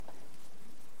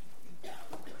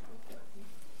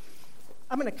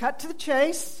I'm going to cut to the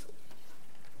chase.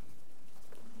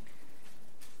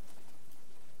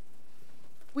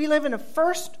 We live in a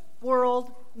first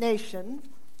world nation,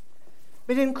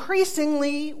 but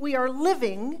increasingly we are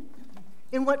living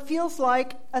in what feels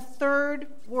like a third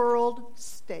world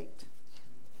state.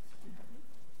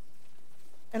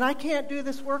 And I can't do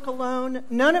this work alone.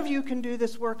 None of you can do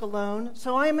this work alone.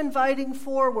 So I am inviting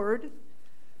forward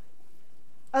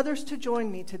others to join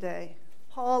me today.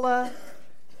 Paula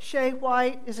Shea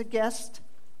White is a guest.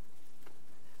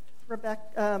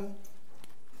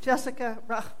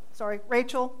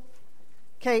 Rachel,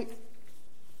 Kate.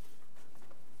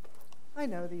 I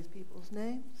know these people's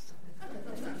names.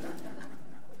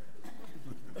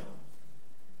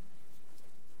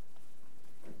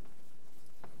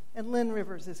 And Lynn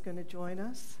Rivers is going to join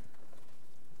us.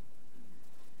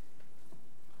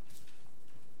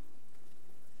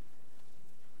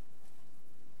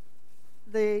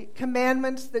 The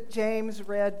commandments that James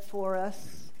read for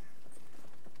us,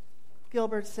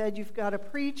 Gilbert said, you've got to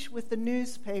preach with the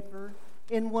newspaper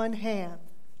in one hand.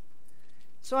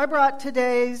 So I brought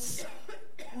today's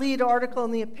lead article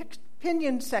in the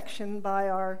opinion section by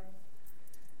our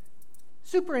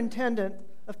superintendent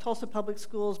of Tulsa Public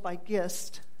Schools by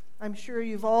Gist. I'm sure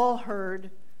you've all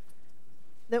heard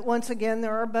that once again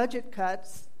there are budget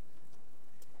cuts.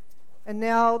 And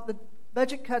now the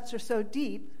budget cuts are so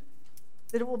deep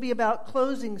that it will be about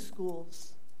closing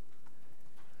schools.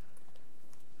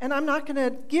 And I'm not going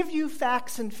to give you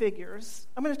facts and figures.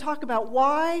 I'm going to talk about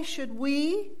why should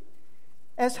we,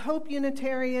 as Hope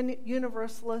Unitarian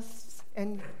Universalists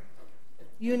and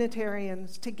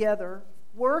Unitarians together,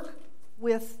 work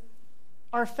with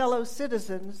our fellow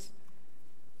citizens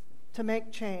to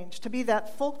make change, to be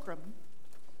that fulcrum.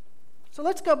 So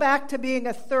let's go back to being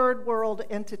a third world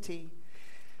entity.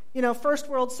 You know, first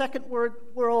world, second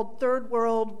world, third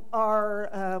world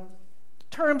are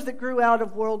terms that grew out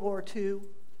of World War II,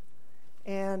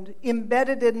 and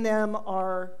embedded in them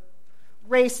are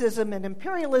racism and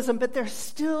imperialism, but they're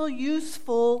still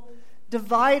useful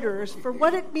dividers for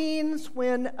what it means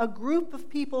when a group of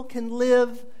people can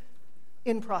live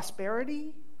in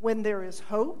prosperity, when there is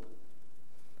hope,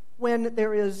 when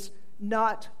there is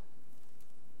not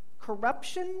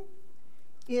corruption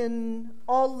in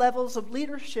all levels of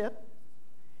leadership.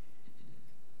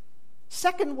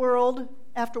 Second world,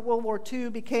 after World War II,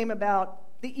 became about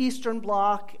the Eastern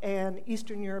Bloc and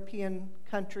Eastern European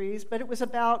countries, but it was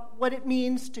about what it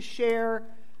means to share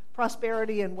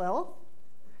prosperity and wealth.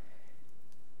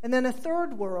 And then a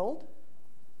third world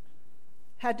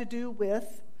had to do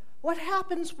with what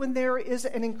happens when there is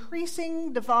an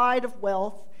increasing divide of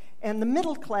wealth and the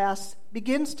middle class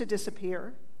begins to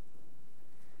disappear,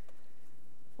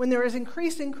 when there is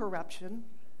increasing corruption,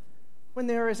 when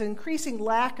there is increasing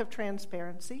lack of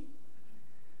transparency,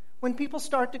 when people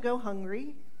start to go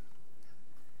hungry,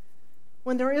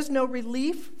 when there is no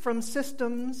relief from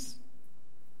systems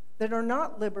that are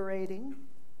not liberating.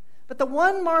 But the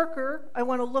one marker I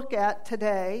want to look at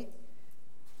today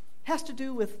has to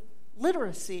do with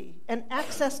literacy and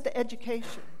access to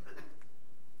education.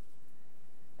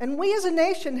 And we as a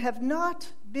nation have not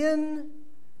been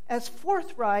as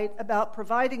forthright about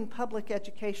providing public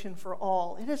education for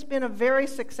all. It has been a very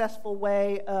successful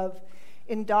way of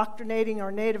indoctrinating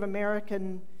our Native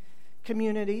American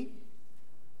community.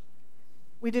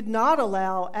 We did not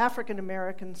allow African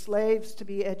American slaves to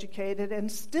be educated,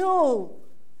 and still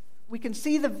we can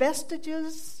see the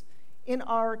vestiges in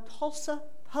our Tulsa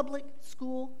public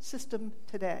school system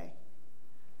today.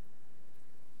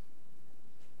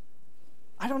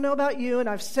 I don't know about you, and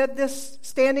I've said this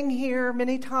standing here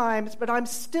many times, but I'm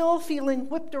still feeling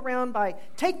whipped around by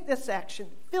take this action,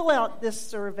 fill out this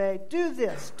survey, do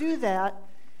this, do that.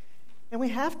 And we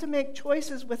have to make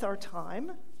choices with our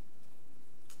time.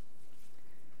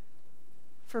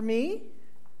 For me,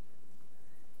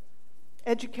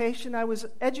 education, I was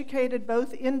educated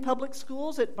both in public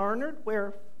schools at Barnard,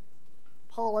 where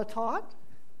Paula taught,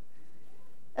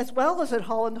 as well as at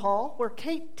Holland Hall, where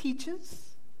Kate teaches.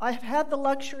 I have had the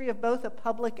luxury of both a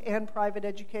public and private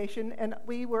education, and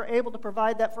we were able to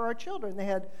provide that for our children. They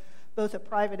had both a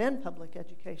private and public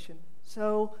education.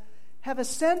 So have a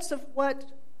sense of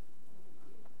what,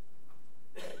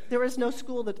 there is no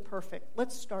school that's perfect.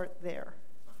 Let's start there.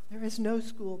 There is no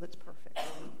school that's perfect.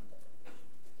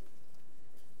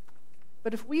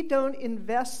 But if we don't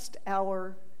invest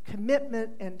our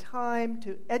commitment and time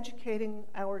to educating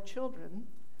our children,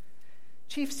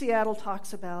 Chief Seattle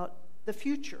talks about the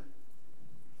future.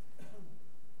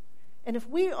 And if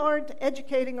we aren't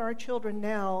educating our children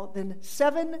now, then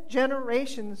 7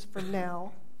 generations from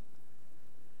now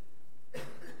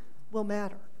will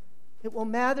matter. It will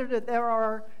matter that there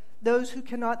are those who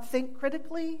cannot think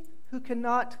critically, who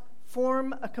cannot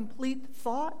form a complete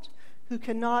thought, who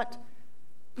cannot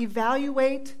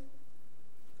evaluate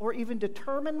or even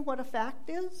determine what a fact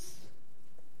is.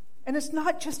 And it's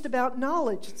not just about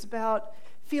knowledge. It's about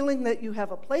feeling that you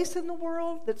have a place in the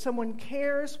world, that someone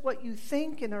cares what you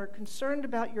think and are concerned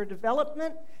about your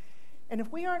development. And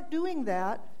if we aren't doing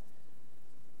that,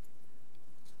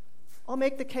 I'll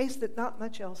make the case that not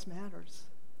much else matters.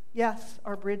 Yes,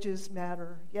 our bridges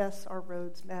matter. Yes, our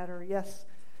roads matter. Yes,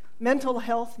 mental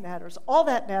health matters. All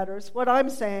that matters. What I'm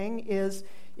saying is,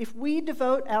 if we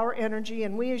devote our energy,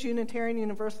 and we as Unitarian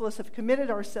Universalists have committed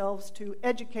ourselves to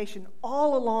education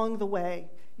all along the way.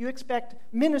 You expect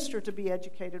minister to be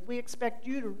educated. We expect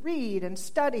you to read and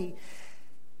study.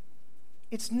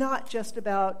 It's not just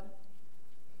about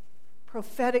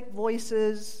prophetic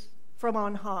voices from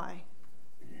on high,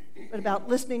 but about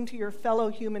listening to your fellow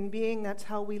human being. That's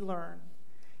how we learn.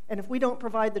 And if we don't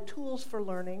provide the tools for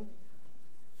learning,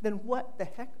 then what the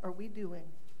heck are we doing?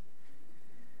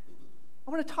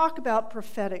 I want to talk about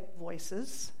prophetic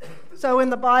voices. So in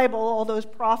the Bible, all those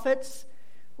prophets,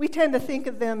 we tend to think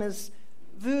of them as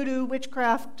voodoo,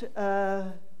 witchcraft,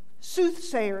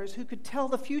 soothsayers who could tell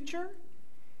the future.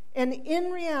 And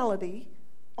in reality,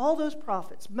 all those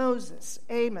prophets, Moses,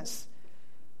 Amos,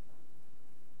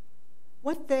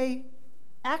 what they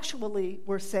actually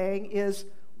were saying is,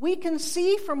 we can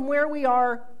see from where we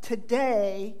are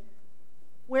today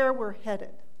where we're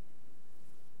headed.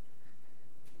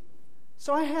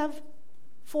 So I have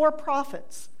 4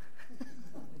 prophets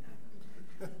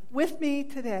with me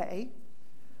today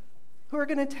who are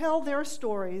going to tell their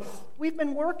stories. We've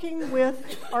been working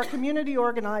with our community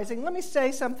organizing. Let me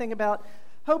say something about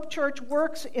Hope Church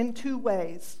works in 2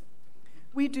 ways.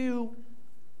 We do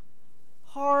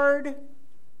hard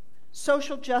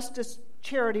social justice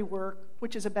charity work,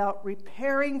 which is about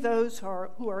repairing those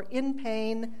who are in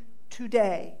pain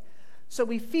today. So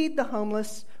we feed the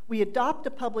homeless, we adopt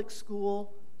a public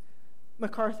school,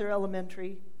 MacArthur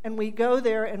Elementary, and we go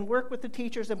there and work with the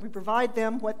teachers and we provide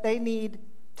them what they need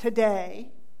today.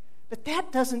 But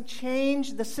that doesn't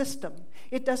change the system.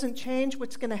 It doesn't change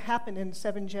what's going to happen in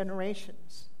 7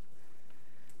 generations.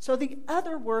 So the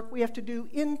other work we have to do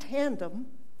in tandem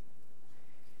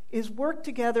is work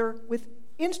together with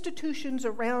institutions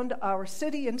around our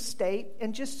city and state.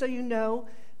 And just so you know,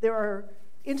 there are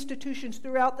institutions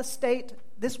throughout the state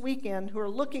this weekend who are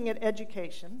looking at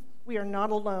education. We are not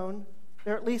alone.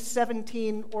 There are at least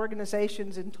 17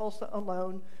 organizations in Tulsa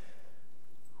alone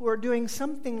who are doing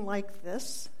something like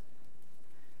this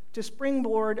to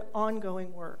springboard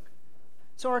ongoing work.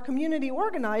 So our community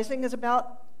organizing is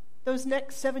about those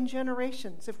next 7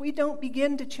 generations. If we don't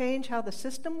begin to change how the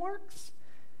system works,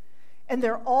 and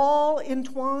they're all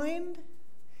entwined,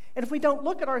 and if we don't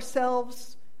look at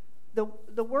ourselves,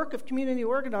 the work of community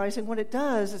organizing, what it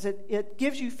does is it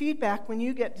gives you feedback when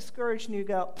you get discouraged and you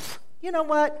go, you know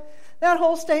what, that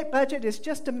whole state budget is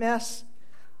just a mess.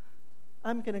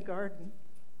 I'm going to garden.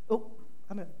 Oh,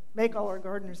 I'm going to make all our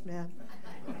gardeners mad.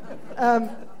 I'm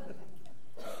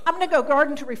going to go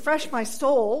garden to refresh my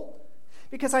soul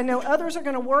because I know others are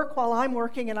going to work while I'm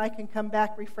working and I can come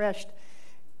back refreshed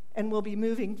and we'll be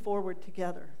moving forward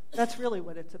together. That's really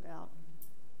what it's about.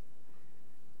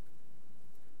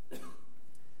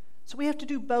 So we have to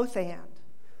do both and.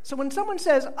 So when someone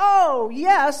says, oh,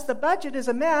 yes, the budget is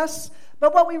a mess,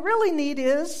 but what we really need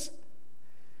is,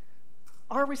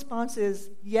 our response is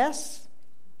yes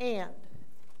and.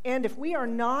 And if we are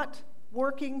not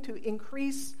working to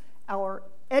increase our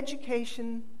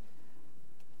education,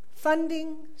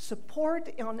 funding, support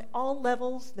on all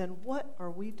levels, then what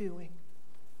are we doing?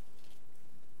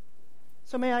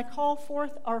 So may I call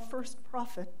forth our first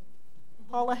prophet,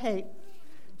 Paula Haight.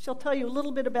 She'll tell you a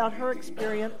little bit about her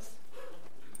experience.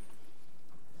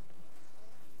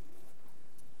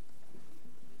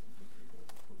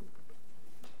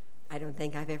 I don't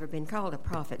think I've ever been called a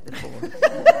prophet before.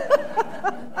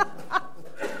 A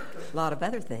lot of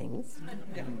other things.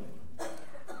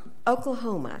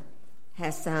 Oklahoma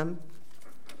has some...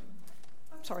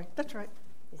 I'm sorry, that's right.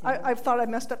 I thought I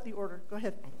messed up the order. Go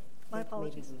ahead. My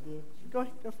apologies. Maybe we did. Go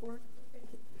ahead, go forward.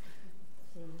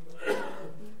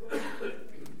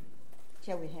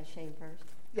 Shall we have Shane first?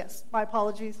 Yes, my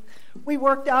apologies. We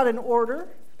worked out an order,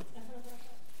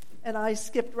 and I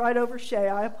skipped right over Shay.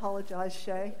 I apologize,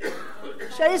 Shay.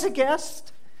 Shay's a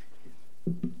guest.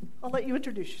 I'll let you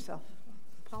introduce yourself.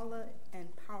 Paula and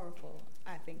powerful.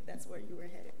 I think that's where you were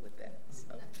headed with that.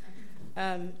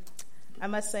 So, I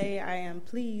must say I am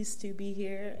pleased to be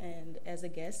here and as a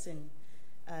guest and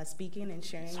speaking and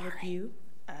sharing with you.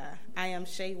 I am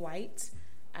Shay White.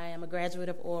 I am a graduate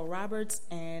of Oral Roberts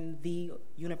and the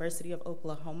University of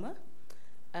Oklahoma.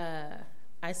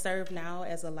 I serve now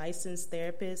as a licensed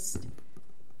therapist.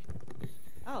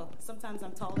 Oh, sometimes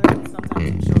I'm taller and sometimes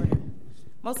I'm shorter.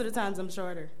 Most of the times I'm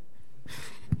shorter.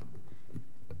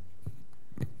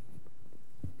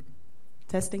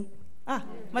 Testing?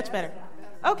 Much better.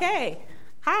 Okay.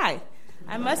 Hi.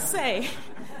 I must say,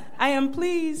 I am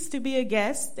pleased to be a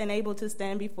guest and able to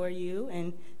stand before you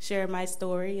and share my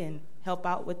story and help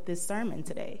out with this sermon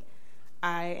today.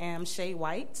 I am Shay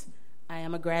White. I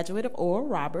am a graduate of Oral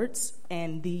Roberts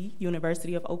and the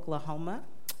University of Oklahoma.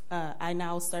 I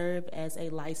now serve as a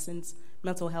licensed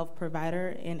mental health provider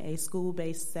in a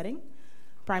school-based setting,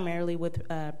 primarily with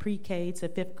pre-K to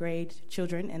fifth grade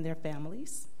children and their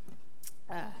families.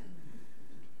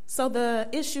 So the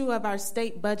issue of our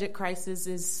state budget crisis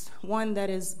is one that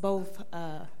is both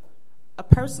a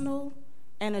personal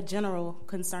and a general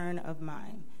concern of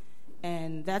mine.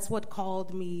 And that's what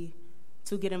called me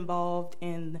to get involved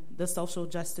in the social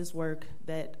justice work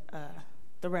that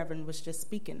the Reverend was just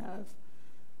speaking of.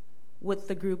 With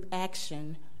the group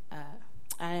Action,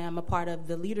 I am a part of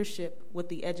the leadership with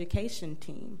the education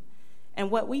team.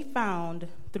 And what we found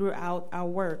throughout our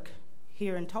work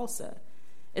here in Tulsa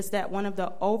is that one of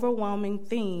the overwhelming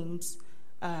themes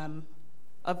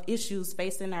of issues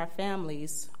facing our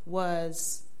families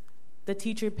was the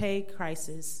teacher pay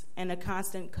crisis and the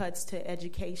constant cuts to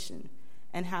education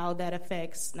and how that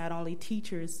affects not only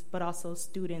teachers but also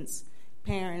students,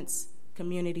 parents,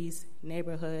 communities,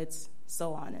 neighborhoods,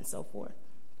 so on and so forth.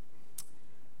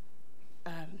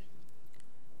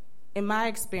 In my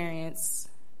experience,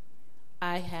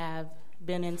 I have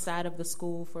been inside of the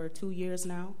school for 2 years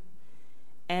now.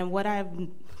 And what I've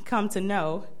come to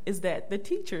know is that the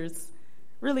teachers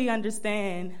really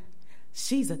understand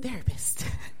she's a therapist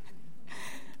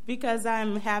because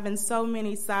I'm having so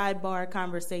many sidebar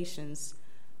conversations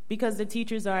because the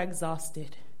teachers are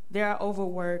exhausted. They're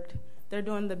overworked. They're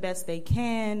doing the best they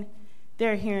can.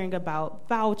 They're hearing about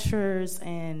vouchers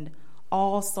and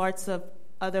all sorts of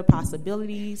other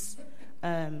possibilities.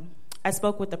 I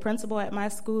spoke with the principal at my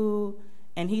school,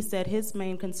 and he said his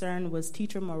main concern was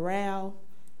teacher morale,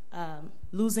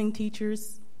 losing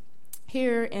teachers.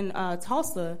 Here in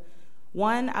Tulsa,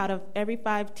 1 out of every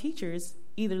 5 teachers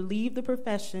either leave the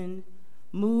profession,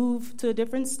 move to a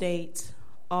different state,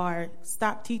 or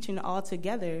stop teaching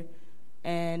altogether,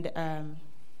 and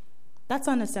that's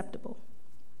unacceptable.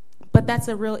 But that's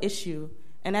a real issue,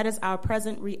 and that is our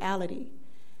present reality.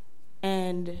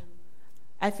 And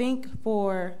I think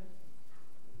for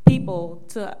people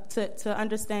to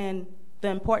understand the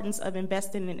importance of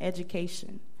investing in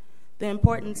education, the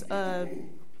importance of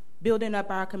building up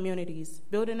our communities,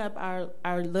 building up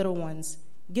our little ones,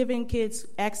 giving kids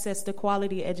access to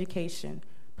quality education,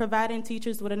 providing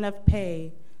teachers with enough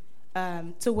pay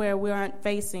to where we aren't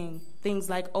facing things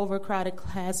like overcrowded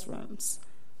classrooms,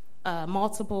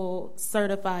 multiple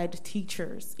certified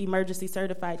teachers, emergency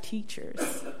certified teachers,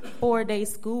 4-day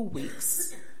school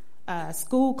weeks,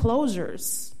 school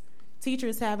closures,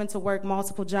 teachers having to work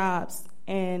multiple jobs.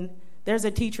 And there's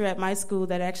a teacher at my school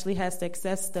that actually has to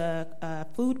access the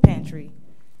food pantry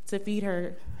to feed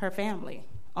her family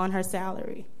on her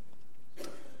salary.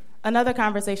 Another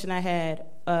conversation I had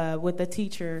with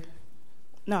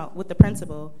the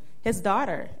principal, his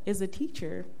daughter is a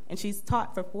teacher, and she's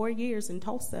taught for 4 years in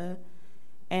Tulsa,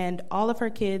 and all of her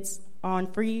kids are on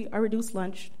free or reduced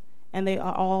lunch, and they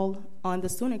are all on the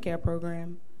student care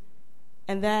program,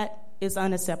 and that is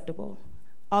unacceptable.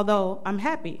 Although I'm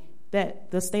happy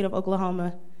that the state of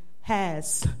Oklahoma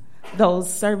has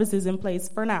those services in place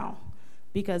for now,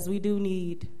 because we do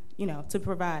need, to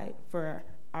provide for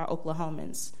our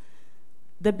Oklahomans.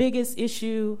 The biggest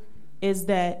issue is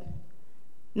that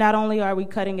not only are we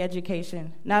cutting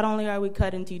education, not only are we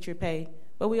cutting teacher pay,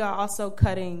 but we are also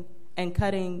cutting and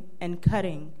cutting and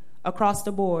cutting across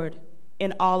the board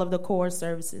in all of the core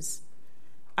services.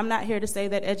 I'm not here to say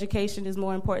that education is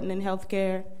more important than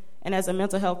healthcare, and as a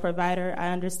mental health provider, I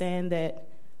understand that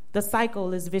the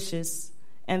cycle is vicious,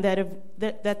 and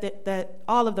that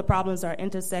all of the problems are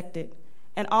intersected,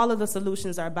 and all of the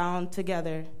solutions are bound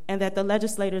together, and that the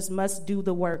legislators must do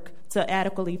the work to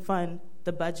adequately fund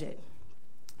the budget.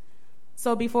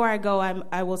 So before I go,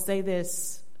 I will say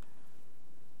this.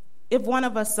 If one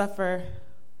of us suffer,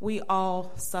 we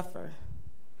all suffer.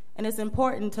 And it's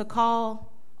important to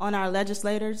call on our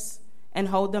legislators and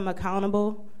hold them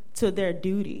accountable to their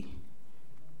duty.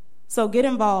 So get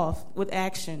involved with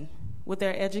Action, with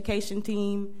their education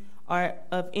team, or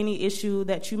of any issue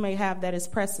that you may have that is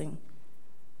pressing.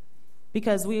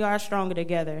 Because we are stronger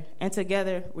together, and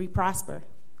together we prosper.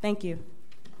 Thank you.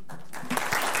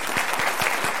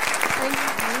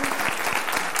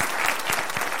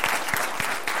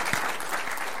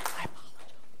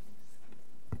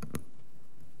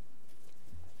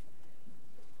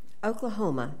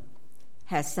 Oklahoma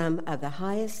has some of the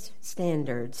highest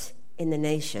standards in the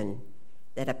nation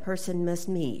that a person must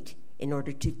meet in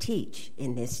order to teach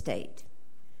in this state.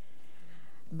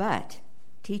 But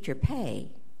teacher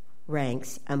pay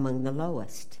ranks among the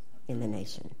lowest in the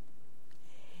nation.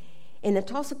 In the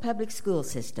Tulsa public school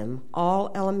system, all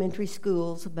elementary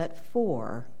schools but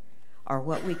 4 are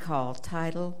what we call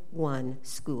Title I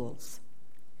schools.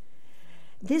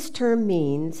 This term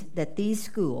means that these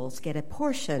schools get a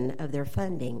portion of their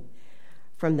funding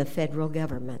from the federal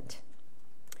government.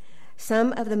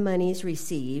 Some of the monies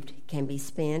received can be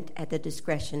spent at the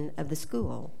discretion of the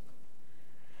school,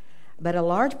 but a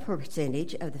large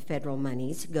percentage of the federal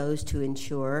monies goes to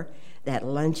ensure that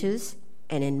lunches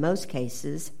and, in most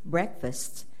cases,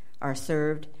 breakfasts are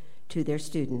served to their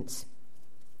students.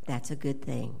 That's a good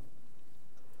thing.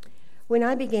 When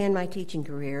I began my teaching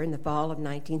career in the fall of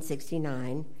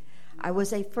 1969, I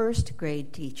was a first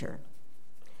grade teacher.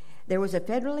 There was a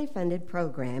federally funded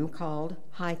program called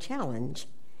High Challenge.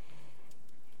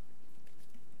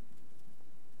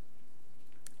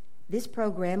 This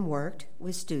program worked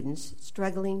with students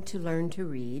struggling to learn to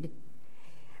read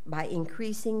by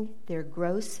increasing their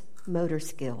gross motor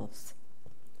skills.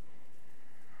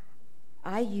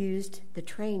 I used the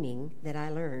training that I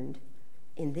learned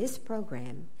in this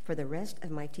program for the rest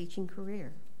of my teaching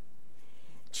career.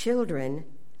 Children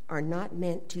are not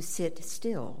meant to sit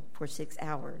still for 6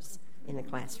 hours in a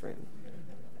classroom.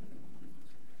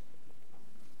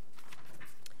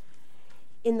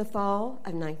 In the fall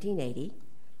of 1980,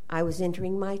 I was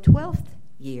entering my 12th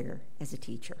year as a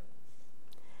teacher.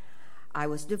 I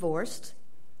was divorced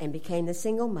and became the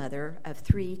single mother of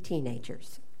 3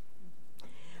 teenagers.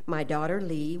 My daughter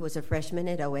Lee was a freshman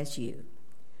at OSU,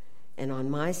 and on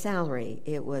my salary,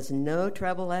 it was no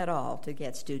trouble at all to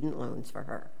get student loans for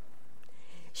her.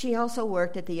 She also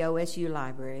worked at the OSU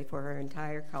library for her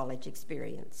entire college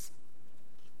experience.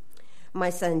 My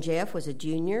son Jeff was a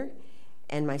junior,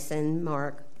 and my son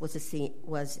Mark was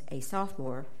a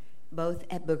sophomore, both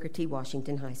at Booker T.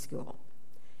 Washington High School.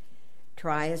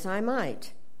 Try as I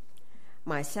might,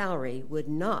 my salary would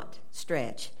not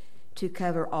stretch to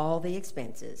cover all the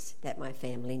expenses that my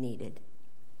family needed.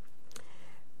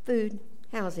 Food,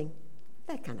 housing,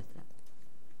 that kind of stuff.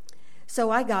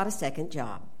 So I got a second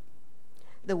job.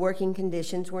 The working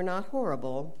conditions were not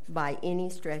horrible by any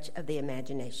stretch of the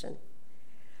imagination.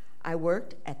 I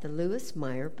worked at the Lewis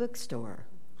Meyer bookstore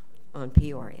on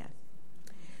Peoria.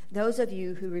 Those of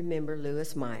you who remember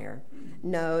Lewis Meyer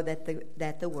know that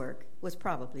the work was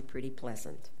probably pretty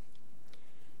pleasant.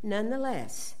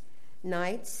 Nonetheless,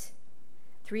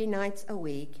 3 nights a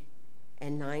week,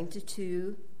 and 9 to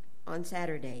 2 on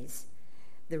Saturdays,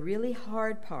 the really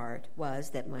hard part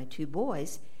was that my 2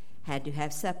 boys had to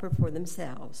have supper for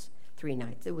themselves 3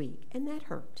 nights a week, and that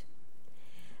hurt.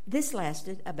 This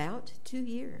lasted about 2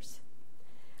 years.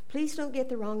 Please don't get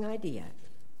the wrong idea.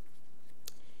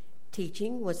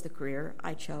 Teaching was the career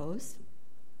I chose,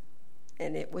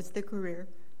 and it was the career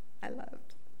I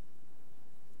loved.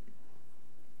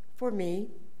 For me,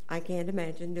 I can't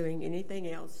imagine doing anything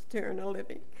else to earn a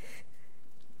living.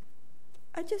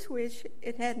 I just wish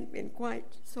it hadn't been quite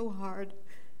so hard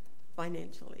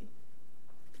financially.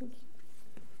 Thank you.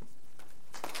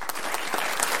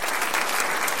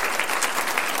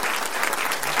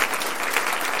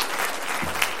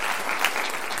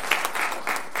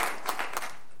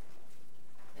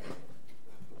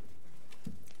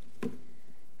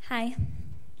 Hi,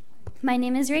 my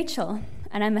name is Rachel,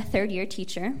 and I'm a third-year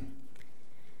teacher.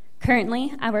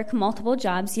 Currently, I work multiple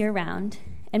jobs year-round,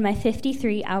 and my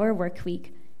 53-hour work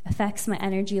week affects my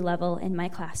energy level in my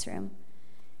classroom.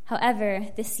 However,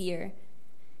 this year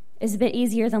is a bit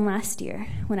easier than last year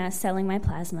when I was selling my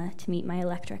plasma to meet my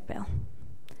electric bill.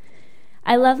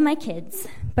 I love my kids,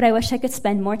 but I wish I could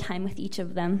spend more time with each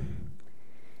of them.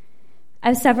 I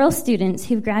have several students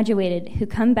who've graduated who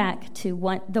come back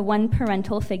to the one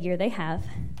parental figure they have,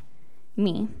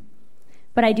 me.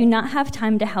 But I do not have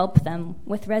time to help them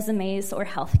with resumes or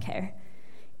health care,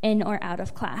 in or out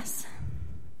of class.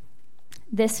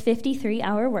 This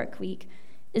 53-hour work week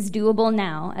is doable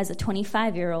now as a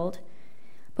 25-year-old,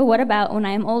 but what about when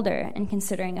I am older and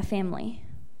considering a family,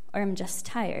 or am just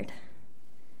tired?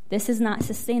 This is not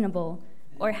sustainable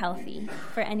or healthy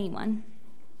for anyone.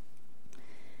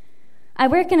 I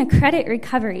work in a credit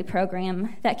recovery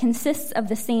program that consists of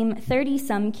the same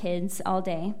 30-some kids all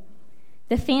day.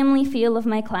 The family feel of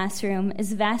my classroom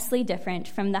is vastly different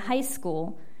from the high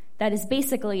school that is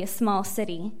basically a small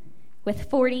city with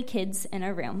 40 kids in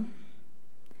a room.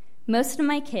 Most of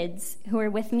my kids who are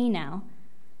with me now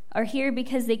are here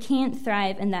because they can't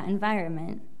thrive in that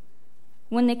environment,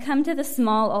 When they come to the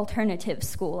small alternative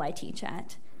school I teach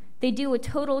at, they do a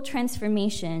total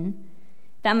transformation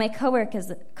that my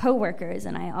coworkers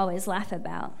and I always laugh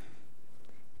about.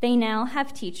 They now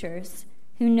have teachers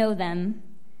who know them,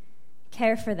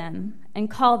 care for them, and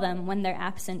call them when they're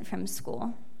absent from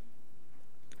school.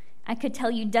 I could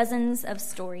tell you dozens of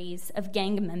stories of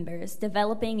gang members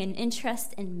developing an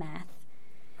interest in math,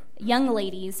 young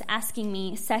ladies asking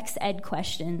me sex ed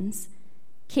questions,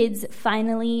 kids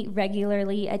finally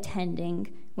regularly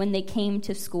attending when they came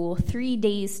to school 3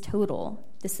 days total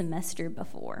the semester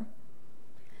before.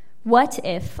 What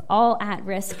if all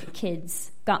at-risk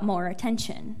kids got more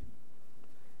attention?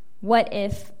 What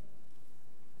if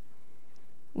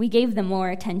we gave them more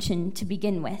attention to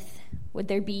begin with? Would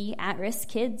there be at-risk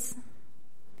kids?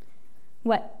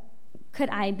 What could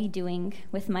I be doing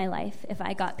with my life if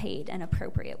I got paid an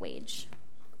appropriate wage?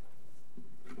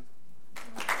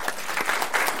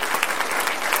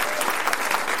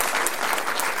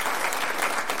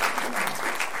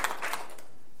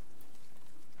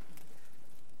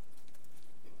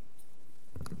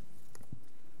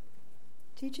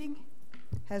 Teaching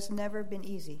has never been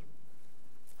easy.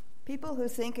 People who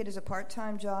think it is a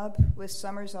part-time job with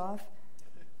summers off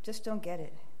just don't get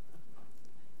it.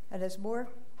 And as more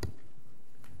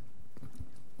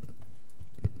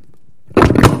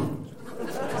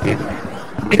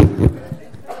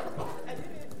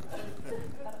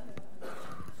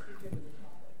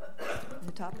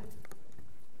the top.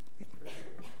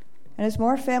 And as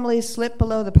more families slip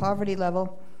below the poverty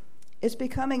level, it's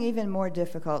becoming even more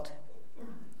difficult.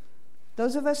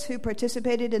 Those of us who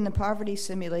participated in the poverty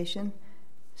simulation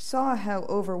saw how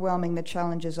overwhelming the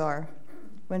challenges are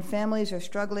when families are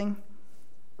struggling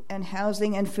and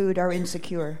housing and food are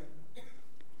insecure.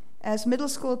 As middle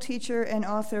school teacher and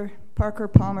author Parker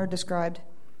Palmer described,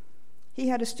 he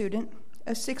had a student,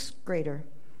 a 6th grader,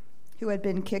 who had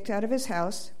been kicked out of his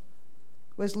house,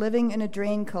 was living in a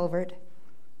drain culvert,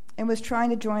 and was trying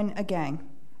to join a gang.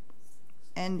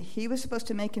 And he was supposed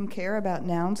to make him care about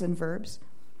nouns and verbs.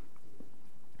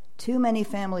 Too many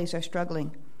families are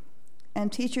struggling,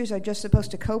 and teachers are just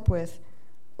supposed to cope with,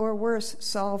 or worse,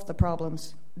 solve the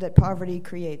problems that poverty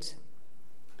creates.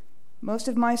 Most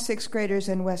of my 6th graders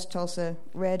in West Tulsa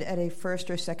read at a 1st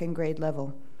or 2nd grade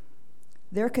level.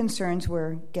 Their concerns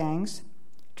were gangs,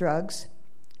 drugs,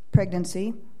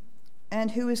 pregnancy,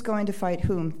 and who is going to fight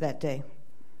whom that day.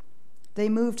 They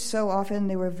moved so often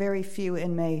there were very few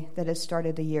in May that had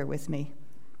started the year with me.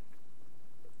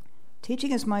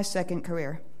 Teaching is my second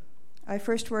career. I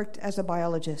first worked as a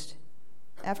biologist.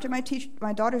 After my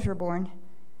daughters were born,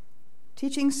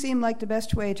 teaching seemed like the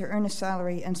best way to earn a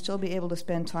salary and still be able to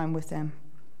spend time with them.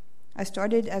 I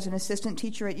started as an assistant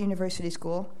teacher at university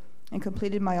school and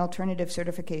completed my alternative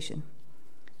certification.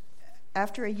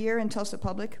 After a year in Tulsa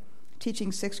Public,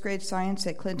 teaching 6th grade science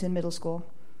at Clinton Middle School,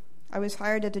 I was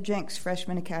hired at the Jenks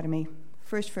Freshman Academy,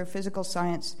 first for physical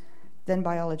science, then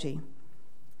biology.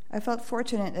 I felt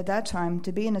fortunate at that time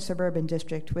to be in a suburban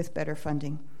district with better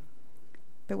funding.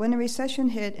 But when the recession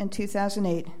hit in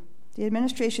 2008, the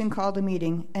administration called a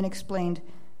meeting and explained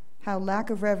how lack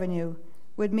of revenue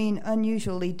would mean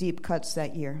unusually deep cuts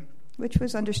that year, which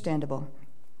was understandable.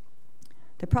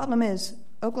 The problem is,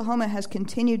 Oklahoma has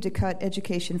continued to cut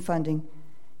education funding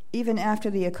even after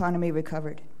the economy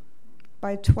recovered,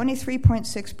 by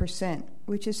 23.6%,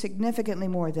 which is significantly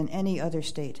more than any other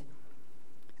state.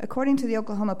 According to the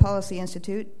Oklahoma Policy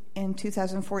Institute, in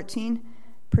 2014,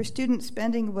 per student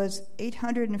spending was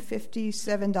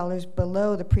 $857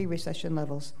 below the pre-recession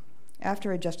levels,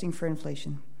 after adjusting for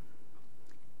inflation.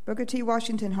 Booker T.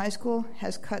 Washington High School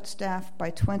has cut staff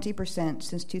by 20%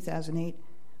 since 2008,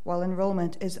 while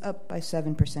enrollment is up by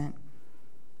 7%.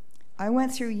 I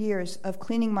went through years of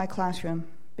cleaning my classroom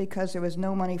because there was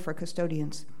no money for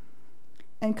custodians,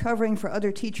 and covering for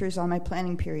other teachers on my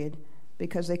planning period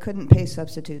because they couldn't pay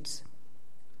substitutes.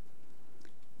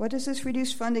 What does this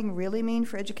reduced funding really mean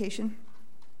for education?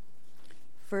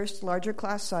 First, larger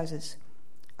class sizes.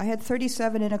 I had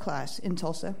 37 in a class in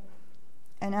Tulsa,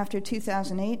 and after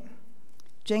 2008,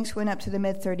 Jenks went up to the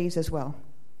mid-30s as well,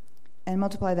 and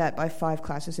multiply that by 5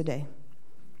 classes a day.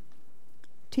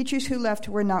 Teachers who left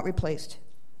were not replaced,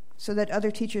 so that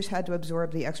other teachers had to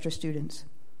absorb the extra students.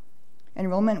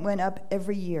 Enrollment went up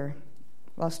every year,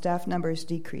 while staff numbers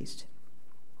decreased.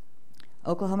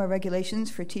 Oklahoma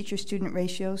regulations for teacher-student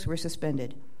ratios were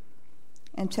suspended,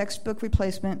 and textbook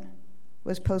replacement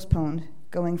was postponed,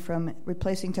 going from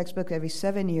replacing textbook every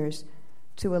 7 years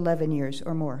to 11 years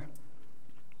or more.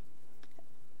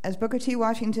 As Booker T.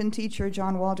 Washington teacher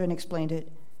John Waldron explained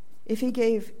it, if he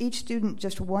gave each student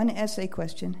just one essay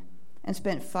question and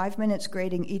spent 5 minutes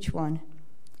grading each one,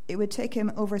 it would take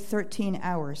him over 13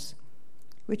 hours,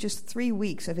 which is 3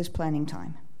 weeks of his planning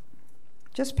time.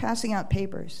 Just passing out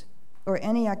papers or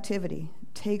any activity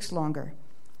takes longer,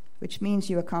 which means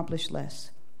you accomplish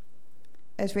less.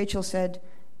 As Rachel said,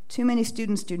 too many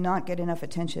students do not get enough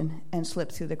attention and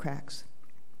slip through the cracks.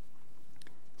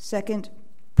 Second,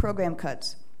 program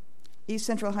cuts. East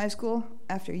Central High School,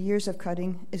 after years of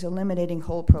cutting, is eliminating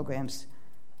whole programs,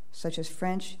 such as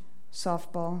French,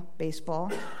 softball,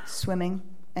 baseball, swimming,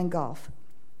 and golf.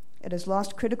 It has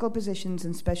lost critical positions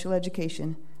in special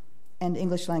education and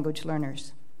English language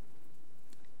learners.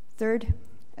 Third,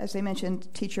 as I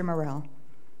mentioned, teacher morale.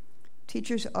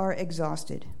 Teachers are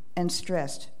exhausted and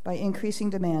stressed by increasing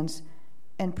demands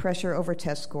and pressure over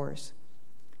test scores.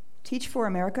 Teach for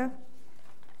America,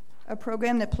 a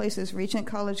program that places Regent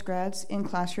College grads in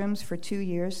classrooms for 2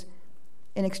 years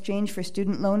in exchange for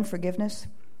student loan forgiveness,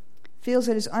 feels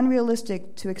it is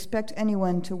unrealistic to expect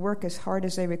anyone to work as hard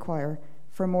as they require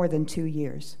for more than 2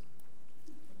 years.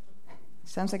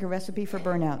 Sounds like a recipe for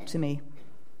burnout to me.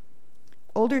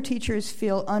 Older teachers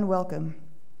feel unwelcome,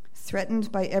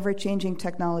 threatened by ever-changing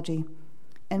technology,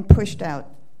 and pushed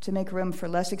out to make room for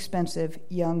less expensive,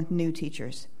 young, new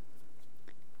teachers.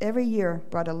 Every year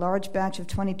brought a large batch of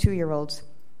 22-year-olds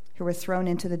who were thrown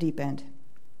into the deep end.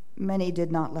 Many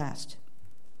did not last.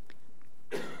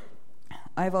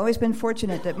 I've always been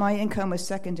fortunate that my income was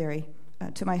secondary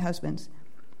to my husband's,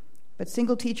 but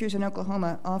single teachers in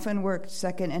Oklahoma often worked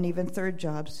second and even third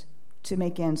jobs to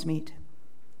make ends meet.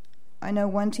 I know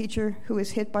one teacher who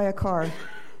was hit by a car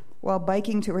while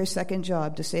biking to her second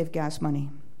job to save gas money.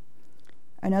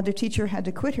 Another teacher had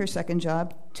to quit her second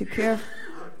job to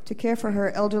care for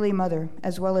her elderly mother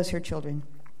as well as her children.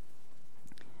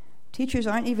 Teachers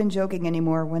aren't even joking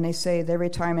anymore when they say their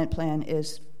retirement plan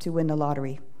is to win the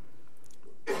lottery.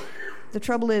 The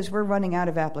trouble is we're running out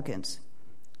of applicants.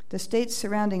 The states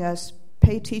surrounding us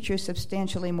pay teachers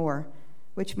substantially more,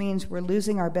 which means we're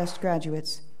losing our best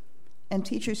graduates, and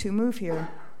teachers who move here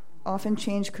often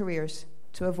change careers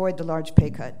to avoid the large pay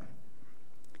cut.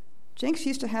 Jenks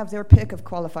used to have their pick of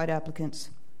qualified applicants,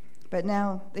 but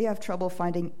now they have trouble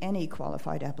finding any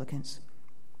qualified applicants.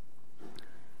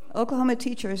 Oklahoma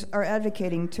teachers are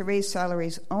advocating to raise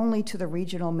salaries only to the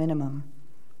regional minimum.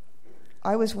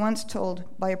 I was once told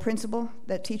by a principal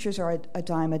that teachers are a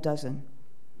dime a dozen.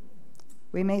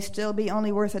 We may still be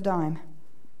only worth a dime,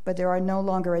 but there are no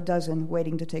longer a dozen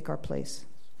waiting to take our place.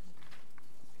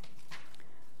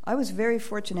 I was very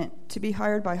fortunate to be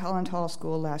hired by Holland Hall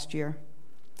School last year.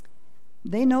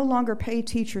 They no longer pay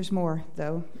teachers more,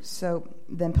 though,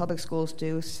 than public schools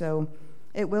do, so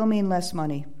it will mean less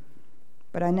money.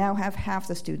 But I now have half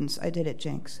the students I did at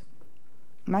Jenks.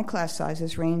 My class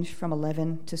sizes range from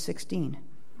 11 to 16.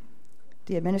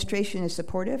 The administration is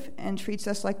supportive and treats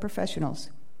us like professionals.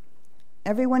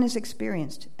 Everyone is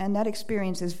experienced, and that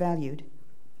experience is valued.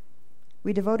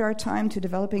 We devote our time to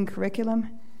developing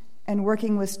curriculum and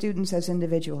working with students as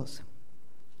individuals.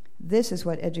 This is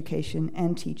what education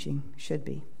and teaching should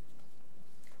be.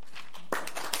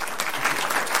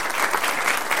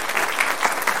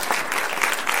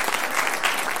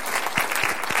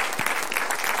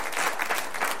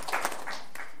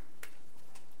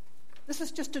 This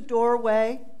is just a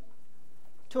doorway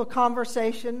to a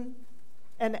conversation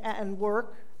and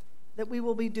work that we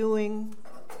will be doing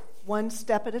one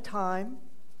step at a time.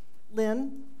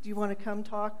 Lynn, do you want to come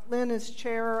talk? Lynn is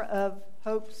chair of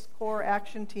Hope's core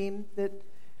action team. That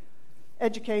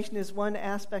education is one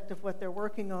aspect of what they're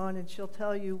working on, and she'll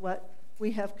tell you what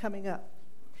we have coming up.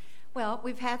 Well,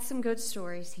 we've had some good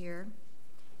stories here,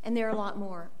 and there are a lot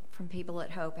more from people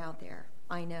at Hope out there,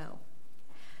 I know.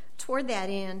 Toward that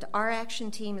end, our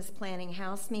action team is planning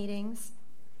house meetings,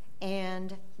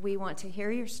 and we want to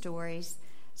hear your stories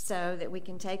so that we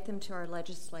can take them to our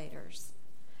legislators.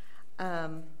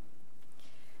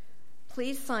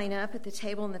 Please sign up at the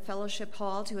table in the fellowship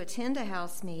hall to attend a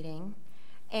house meeting,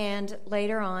 and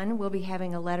later on we'll be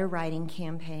having a letter writing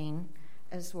campaign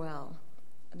as well.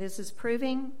 This is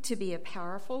proving to be a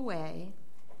powerful way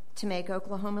to make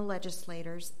Oklahoma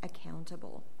legislators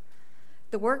accountable.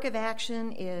 The work of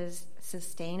action is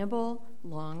sustainable,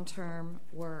 long-term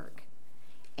work,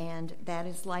 and that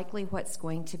is likely what's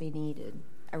going to be needed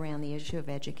around the issue of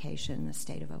education in the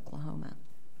state of Oklahoma.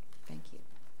 Thank you.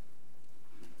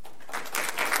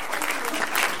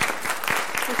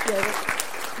 Appreciate it.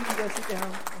 You can go sit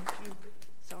down.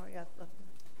 Sorry, I left that.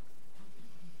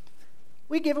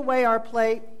 We give away our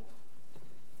plate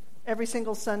every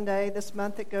single Sunday. This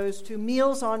month it goes to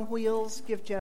Meals on Wheels. Give